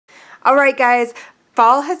Alright guys,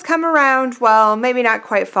 fall has come around. Well, maybe not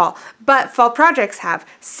quite fall, but fall projects have.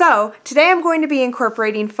 So today I'm going to be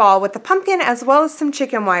incorporating fall with the pumpkin as well as some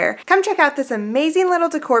chicken wire. Come check out this amazing little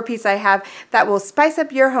decor piece I have that will spice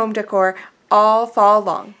up your home decor all fall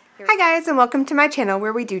long. Hi guys, and welcome to my channel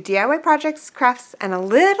where we do DIY projects, crafts, and a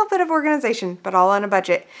little bit of organization, but all on a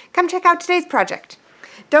budget. Come check out today's project.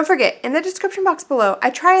 Don't forget, in the description box below, I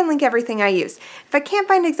try and link everything I use. If I can't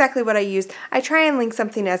find exactly what I used, I try and link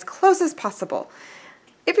something as close as possible.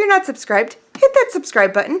 If you're not subscribed, hit that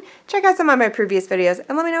subscribe button, check out some of my previous videos,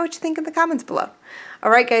 and let me know what you think in the comments below.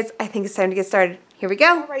 Alright guys, I think it's time to get started. Here we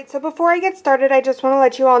go. Alright, so before I get started, I just want to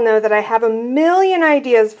let you all know that I have a million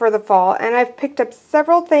ideas for the fall, and I've picked up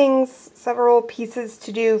several things, several pieces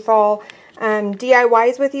to do fall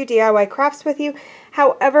DIYs with you, DIY crafts with you.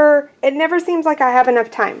 However, it never seems like I have enough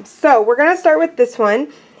time. So we're going to start with this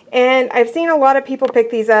one. And I've seen a lot of people pick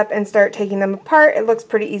these up and start taking them apart. It looks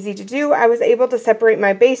pretty easy to do. I was able to separate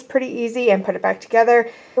my base pretty easy and put it back together.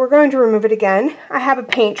 We're going to remove it again. I have a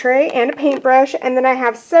paint tray and a paintbrush, and then I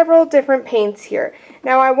have several different paints here.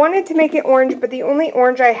 Now I wanted to make it orange, but the only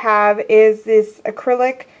orange I have is this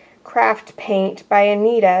acrylic craft paint by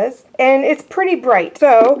Anita's, and it's pretty bright.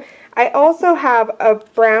 So I also have a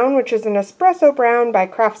brown, which is an espresso brown by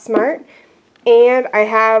Craft Smart, and I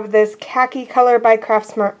have this khaki color by Craft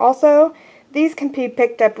Smart also. These can be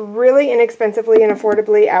picked up really inexpensively and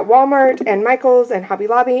affordably at Walmart and Michael's and Hobby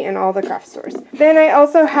Lobby and all the craft stores. Then I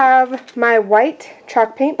also have my white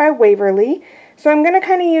chalk paint by Waverly. So I'm going to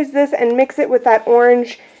kind of use this and mix it with that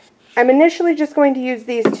orange. I'm initially just going to use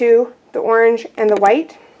these two, the orange and the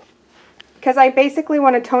white, because I basically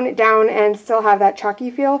want to tone it down and still have that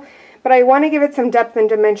chalky feel. But I want to give it some depth and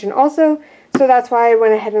dimension also, so that's why I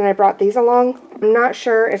went ahead and I brought these along. I'm not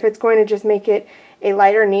sure if it's going to just make it a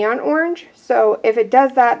lighter neon orange, so if it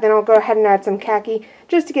does that, then I'll go ahead and add some khaki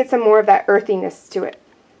just to get some more of that earthiness to it,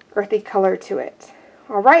 earthy color to it.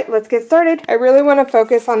 Alright, let's get started. I really want to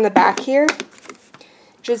focus on the back here,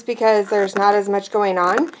 just because there's not as much going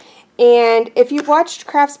on. And if you've watched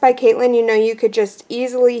Crafts by Caitlin, you know you could just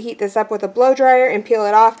easily heat this up with a blow dryer and peel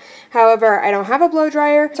it off. However, I don't have a blow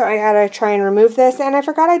dryer, so I gotta try and remove this. And I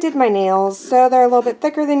forgot I did my nails, so they're a little bit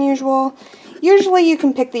thicker than usual. Usually you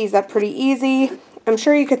can pick these up pretty easy. I'm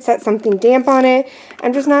sure you could set something damp on it.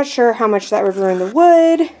 I'm just not sure how much that would ruin the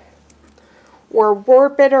wood or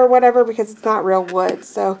warp it or whatever, because it's not real wood.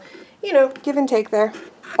 So, you know, give and take there.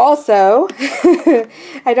 Also,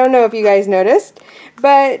 I don't know if you guys noticed,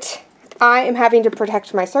 but I am having to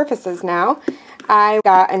protect my surfaces now. I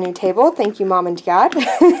got a new table, thank you Mom and Dad,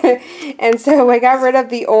 and so I got rid of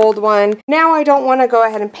the old one. Now I don't want to go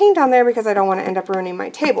ahead and paint on there because I don't want to end up ruining my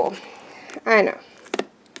table. I know.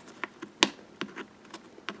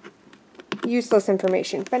 Useless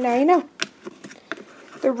information, but now you know.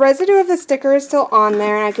 The residue of the sticker is still on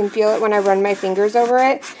there, and I can feel it when I run my fingers over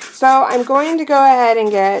it. So I'm going to go ahead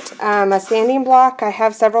and get a sanding block. I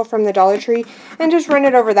have several from the Dollar Tree, and just run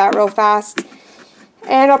it over that real fast.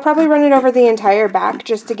 And I'll probably run it over the entire back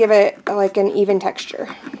just to give it like an even texture.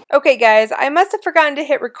 Okay guys, I must have forgotten to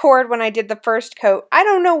hit record when I did the first coat. I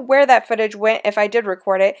don't know where that footage went if I did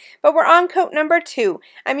record it, but we're on coat number 2.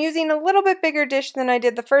 I'm using a little bit bigger dish than I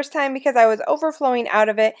did the first time because I was overflowing out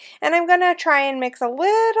of it, and I'm going to try and mix a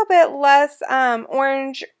little bit less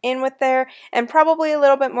orange in with there, and probably a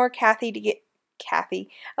little bit more khaki to get a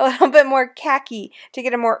little bit more khaki to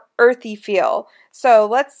get a more earthy feel. So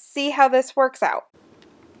let's see how this works out.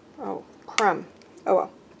 Oh, crumb. Oh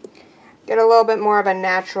well. Get a little bit more of a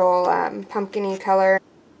natural pumpkin-y color.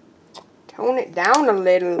 Tone it down a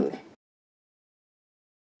little.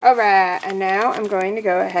 Alright, and now I'm going to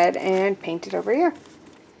go ahead and paint it over here.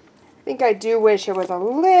 I think I do wish it was a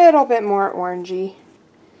little bit more orangey.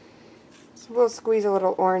 So we'll squeeze a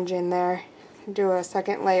little orange in there. Do a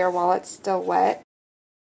second layer while it's still wet.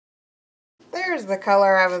 There's the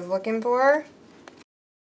color I was looking for.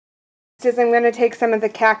 Is I'm going to take some of the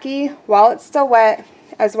khaki while it's still wet,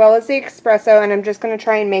 as well as the espresso, and I'm just going to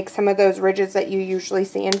try and make some of those ridges that you usually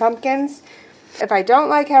see in pumpkins. If I don't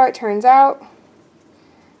like how it turns out,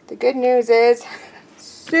 the good news is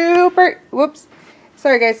super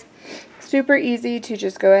easy to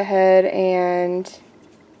just go ahead and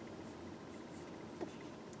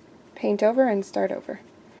paint over and start over.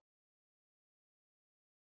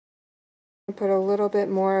 Put a little bit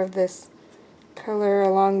more of this color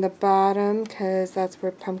along the bottom, because that's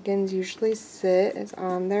where pumpkins usually sit, is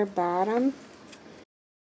on their bottom.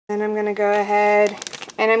 Then I'm going to go ahead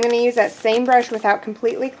and I'm going to use that same brush without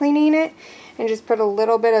completely cleaning it and just put a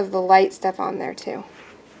little bit of the light stuff on there too.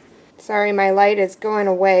 Sorry, my light is going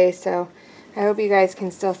away, so I hope you guys can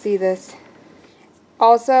still see this.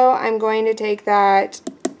 Also, I'm going to take that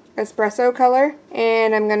espresso color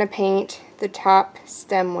and I'm going to paint the top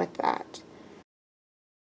stem with that.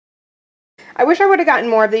 I wish I would have gotten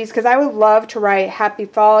more of these because I would love to write Happy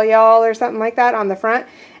Fall Y'all or something like that on the front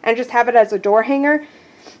and just have it as a door hanger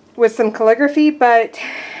with some calligraphy, but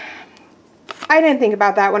I didn't think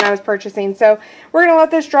about that when I was purchasing. So we're going to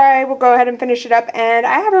let this dry. We'll go ahead and finish it up, and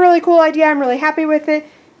I have a really cool idea. I'm really happy with it.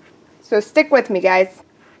 So stick with me, guys.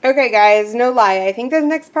 Okay, guys, no lie. I think this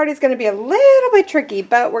next part is going to be a little bit tricky,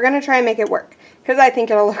 but we're going to try and make it work because I think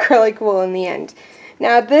it'll look really cool in the end.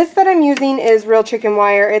 Now, this that I'm using is real chicken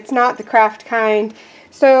wire. It's not the craft kind.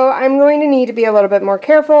 So I'm going to need to be a little bit more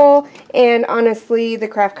careful, and honestly, the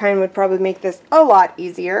craft kind would probably make this a lot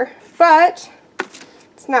easier, but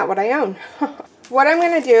it's not what I own. What I'm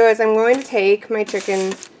going to do is I'm going to take my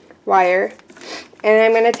chicken wire, and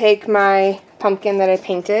I'm going to take my pumpkin that I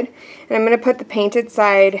painted, and I'm going to put the painted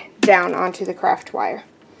side down onto the craft wire.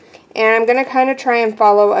 And I'm going to kind of try and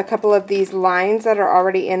follow a couple of these lines that are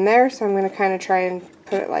already in there, so I'm going to kind of try and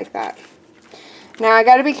put it like that. Now I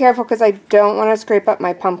got to be careful because I don't want to scrape up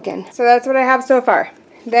my pumpkin. So that's what I have so far.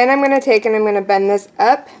 Then I'm going to take and I'm going to bend this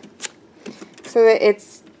up so that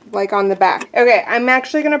it's like on the back. Okay, I'm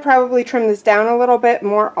actually going to probably trim this down a little bit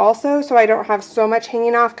more also so I don't have so much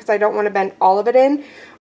hanging off because I don't want to bend all of it in.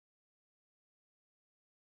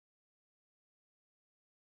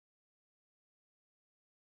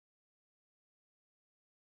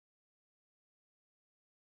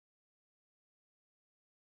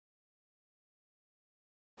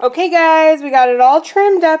 Okay guys, we got it all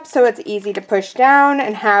trimmed up so it's easy to push down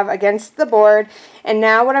and have against the board. And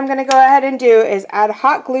now what I'm going to go ahead and do is add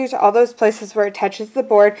hot glue to all those places where it touches the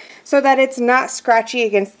board so that it's not scratchy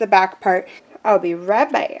against the back part. I'll be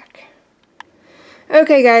right back.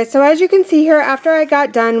 Okay guys, so as you can see here, after I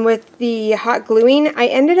got done with the hot gluing, I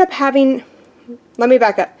ended up having, let me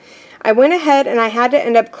back up. I went ahead and I had to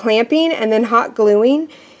end up clamping and then hot gluing,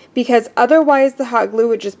 because otherwise the hot glue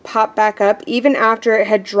would just pop back up even after it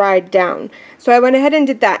had dried down. So I went ahead and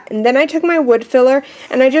did that. And then I took my wood filler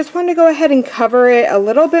and I just wanted to go ahead and cover it a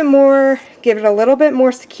little bit more, give it a little bit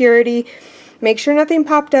more security, make sure nothing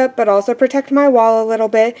popped up, but also protect my wall a little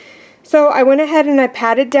bit. So I went ahead and I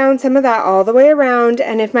patted down some of that all the way around,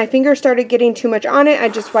 and if my finger started getting too much on it,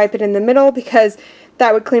 I'd just wipe it in the middle because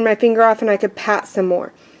that would clean my finger off and I could pat some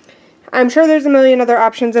more. I'm sure there's a million other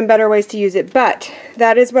options and better ways to use it, but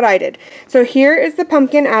that is what I did. So here is the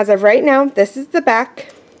pumpkin as of right now. This is the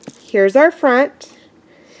back. Here's our front.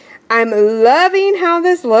 I'm loving how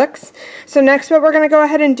this looks. So next what we're going to go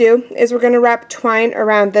ahead and do is we're going to wrap twine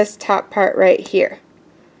around this top part right here.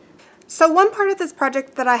 So one part of this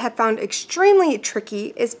project that I have found extremely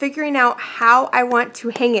tricky is figuring out how I want to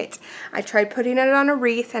hang it. I tried putting it on a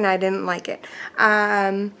wreath and I didn't like it.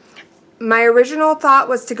 My original thought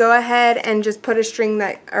was to go ahead and just put a string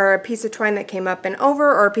that, or a piece of twine that came up and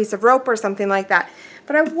over, or a piece of rope or something like that.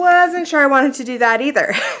 But I wasn't sure I wanted to do that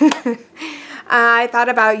either. I thought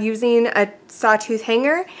about using a sawtooth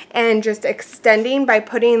hanger and just extending by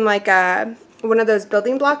putting like one of those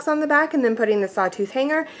building blocks on the back and then putting the sawtooth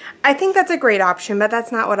hanger. I think that's a great option, but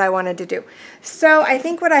that's not what I wanted to do. So I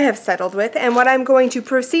think what I have settled with, and what I'm going to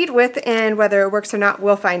proceed with, and whether it works or not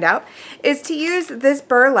we'll find out, is to use this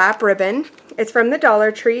burlap ribbon. It's from the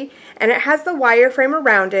Dollar Tree and it has the wire frame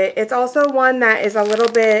around it. It's also one that is a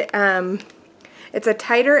little bit, it's a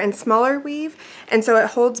tighter and smaller weave, and so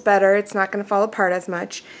it holds better. It's not going to fall apart as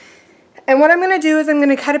much. And what I'm going to do is I'm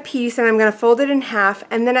going to cut a piece and I'm going to fold it in half,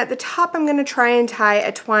 and then at the top I'm going to try and tie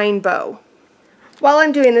a twine bow. While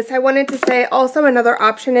I'm doing this, I wanted to say also another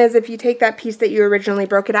option is if you take that piece that you originally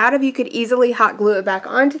broke it out of, you could easily hot glue it back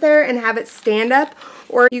onto there and have it stand up,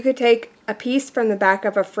 or you could take a piece from the back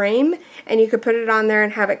of a frame and you could put it on there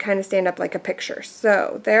and have it kind of stand up like a picture.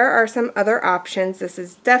 So there are some other options. This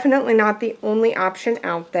is definitely not the only option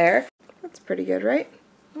out there. That's pretty good, right?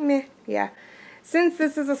 Meh, yeah. Since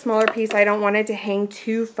this is a smaller piece, I don't want it to hang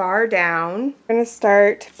too far down. I'm going to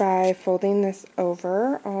start by folding this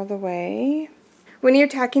over all the way. When you're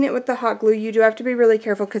tacking it with the hot glue, you do have to be really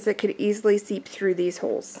careful because it could easily seep through these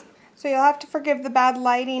holes. So you'll have to forgive the bad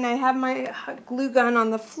lighting. I have my hot glue gun on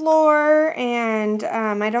the floor, and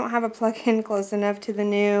I don't have a plug-in close enough to the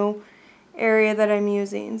new area that I'm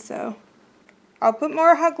using, so I'll put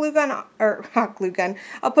more hot glue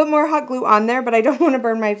I'll put more hot glue on there, but I don't want to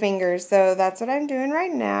burn my fingers, so that's what I'm doing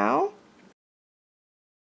right now.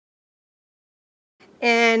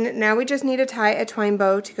 And now we just need to tie a twine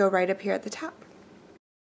bow to go right up here at the top.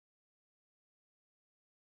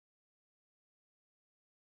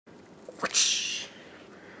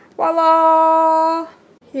 Voila!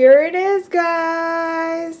 Here it is,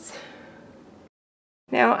 guys.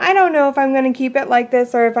 Now, I don't know if I'm going to keep it like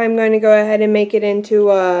this or if I'm going to go ahead and make it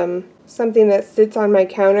into something that sits on my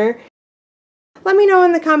counter. Let me know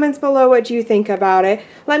in the comments below what you think about it.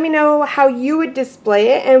 Let me know how you would display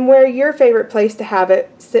it and where your favorite place to have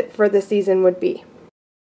it sit for the season would be.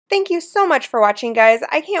 Thank you so much for watching, guys.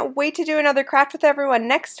 I can't wait to do another craft with everyone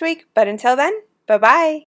next week, but until then,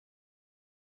 bye-bye.